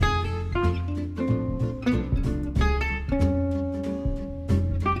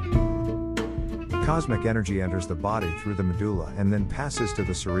Cosmic energy enters the body through the medulla and then passes to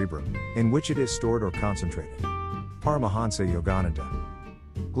the cerebrum, in which it is stored or concentrated. Paramahansa Yogananda.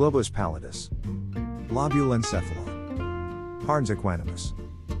 Globus pallidus. Lobulencephalon. Harnes equanimous.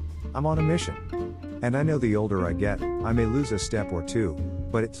 I'm on a mission. And I know the older I get, I may lose a step or two,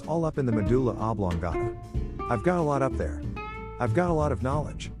 but it's all up in the medulla oblongata. I've got a lot up there. I've got a lot of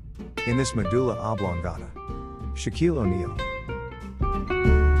knowledge. In this medulla oblongata. Shaquille O'Neal.